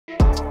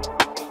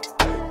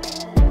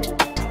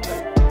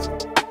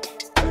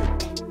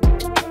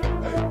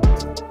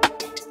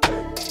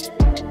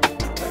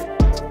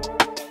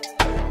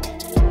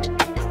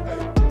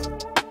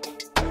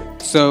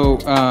So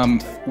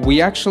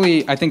we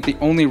actually, I think the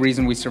only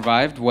reason we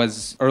survived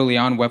was early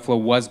on, Webflow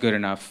was good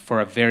enough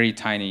for a very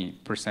tiny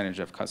percentage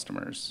of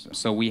customers.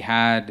 So we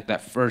had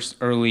that first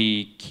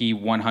early key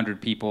 100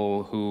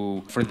 people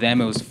who, for them,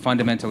 it was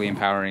fundamentally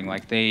empowering.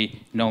 Like they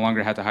no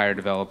longer had to hire a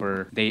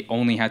developer. They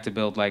only had to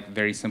build like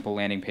very simple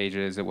landing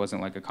pages. It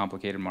wasn't like a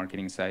complicated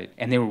marketing site.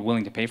 And they were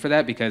willing to pay for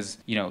that because,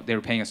 you know, they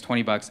were paying us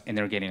 $20 and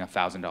they were getting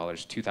 $1,000,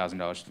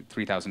 $2,000,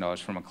 $3,000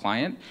 from a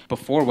client.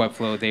 Before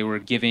Webflow, they were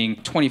giving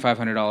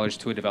 $2,500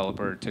 to a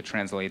developer to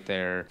translate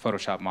their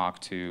Photoshop mock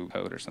to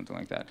code or something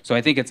like that. So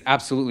I think it's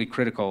absolutely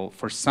critical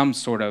for some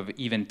sort of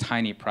even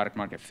tiny product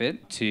market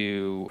fit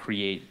to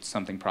create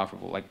something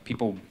profitable. Like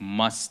people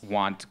must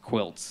want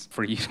quilts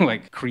for you to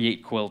like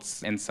create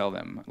quilts and sell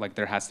them. Like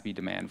there has to be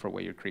demand for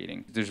what you're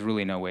creating. There's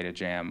really no way to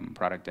jam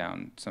product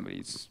down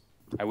somebody's.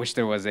 I wish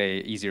there was a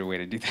easier way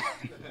to do that.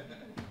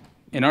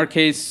 In our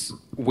case,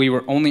 we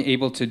were only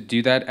able to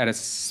do that at a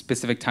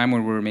specific time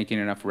when we were making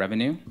enough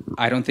revenue.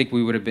 I don't think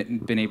we would have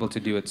been able to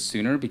do it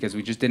sooner because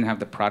we just didn't have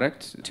the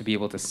product to be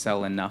able to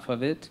sell enough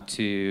of it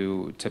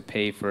to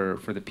pay for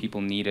the people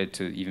needed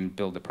to even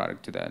build the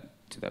product to that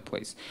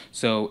place.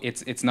 So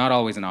it's not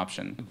always an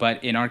option.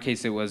 But in our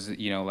case, it was,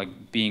 you know,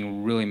 like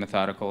being really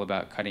methodical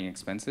about cutting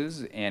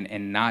expenses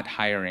and not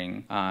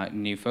hiring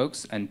new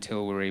folks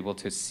until we were able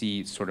to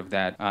see sort of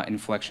that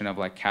inflection of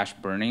like cash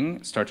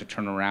burning start to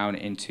turn around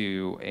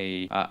into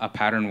a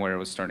pattern where it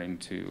was starting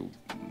to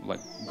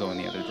like go in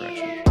the other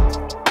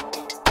direction.